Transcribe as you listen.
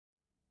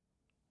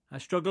I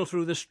struggle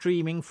through the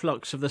streaming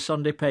flux of the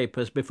Sunday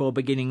papers before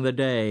beginning the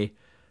day.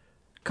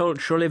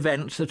 Cultural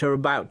events that are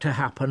about to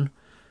happen,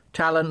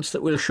 talents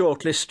that will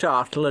shortly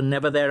startle and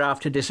never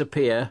thereafter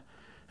disappear,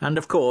 and,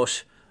 of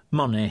course,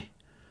 money.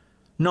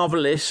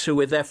 Novelists who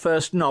with their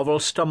first novel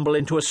stumble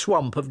into a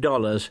swamp of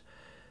dollars.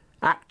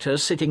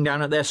 Actors sitting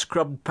down at their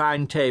scrubbed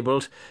pine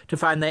tables to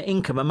find their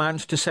income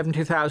amounts to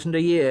 $70,000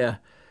 a year.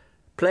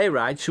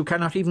 Playwrights who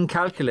cannot even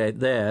calculate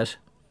theirs.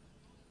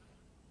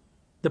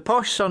 The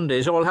posh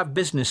Sundays all have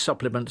business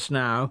supplements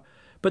now,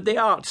 but the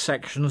arts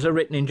sections are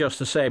written in just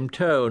the same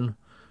tone.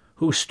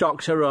 Whose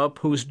stocks are up,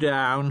 who's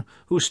down,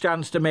 who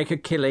stands to make a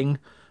killing,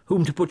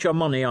 whom to put your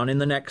money on in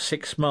the next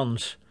 6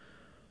 months.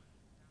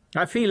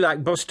 I feel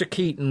like Buster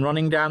Keaton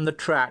running down the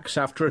tracks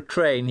after a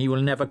train he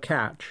will never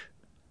catch.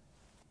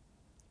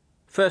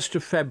 1st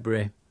of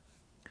February.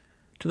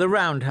 To the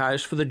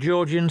Roundhouse for the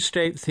Georgian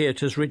State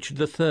Theatre's Richard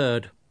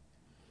III.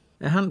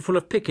 A handful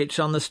of pickets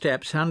on the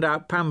steps hand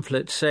out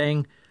pamphlets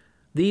saying,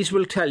 "These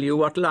will tell you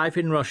what life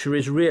in Russia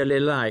is really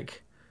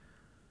like."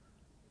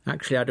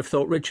 Actually, I'd have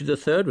thought Richard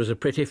III was a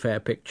pretty fair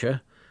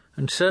picture,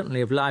 and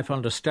certainly of life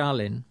under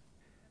Stalin.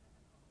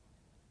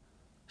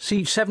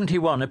 Seat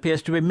 71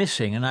 appears to be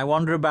missing, and I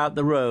wander about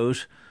the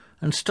rows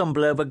and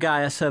stumble over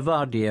Gaia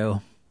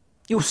Servadio.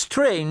 "You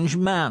strange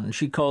man,"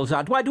 she calls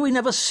out. "Why do we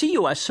never see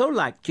you? I so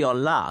liked your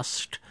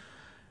last."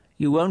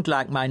 "You won't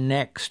like my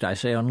next," I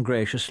say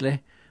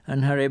ungraciously,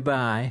 and hurry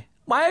by.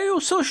 "Why are you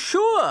so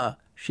sure?"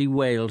 she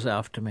wails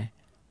after me.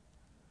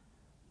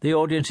 The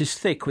audience is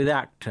thick with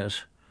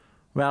actors.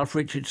 Ralph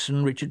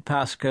Richardson, Richard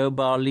Pascoe,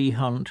 Bar Lee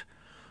Hunt,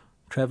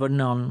 Trevor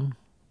Nunn.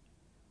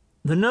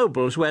 The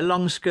nobles wear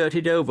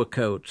long-skirted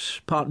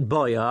overcoats, part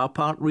boyar,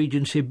 part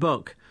Regency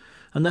buck,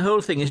 and the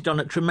whole thing is done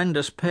at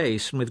tremendous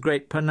pace and with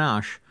great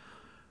panache.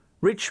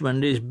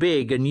 Richmond is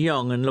big and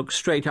young and looks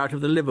straight out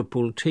of the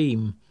Liverpool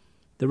team.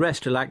 The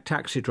rest are like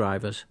taxi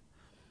drivers.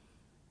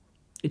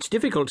 It's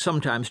difficult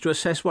sometimes to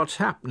assess what's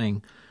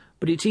happening,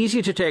 but it's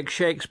easy to take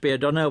Shakespeare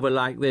done over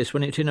like this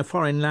when it's in a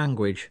foreign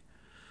language.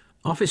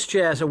 Office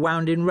chairs are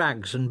wound in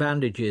rags and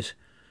bandages.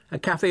 A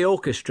cafe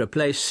orchestra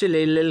plays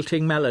silly,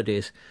 lilting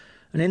melodies,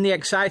 and in the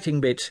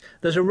exciting bits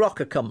there's a rock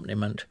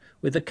accompaniment,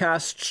 with the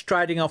cast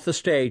striding off the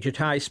stage at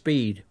high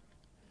speed.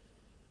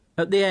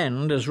 At the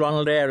end, as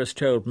Ronald Eyre has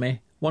told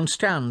me, one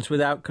stands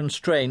without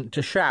constraint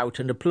to shout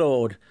and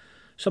applaud,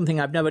 something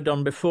I've never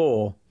done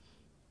before.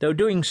 Though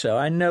doing so,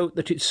 I note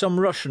that it's some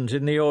Russians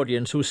in the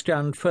audience who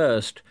stand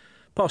first,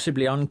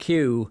 possibly on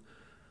cue,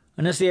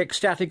 and as the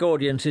ecstatic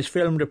audience is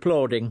filmed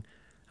applauding,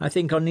 I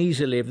think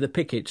uneasily of the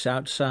pickets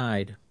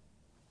outside.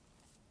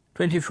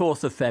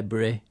 24th of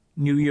February,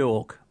 New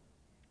York.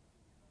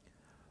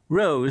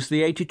 Rose,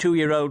 the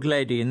 82-year-old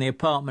lady in the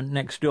apartment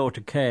next door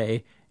to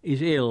Kay,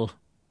 is ill,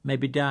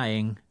 maybe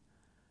dying.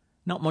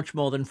 Not much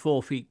more than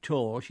 4 feet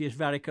tall, she has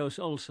varicose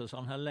ulcers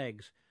on her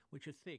legs, which are thick.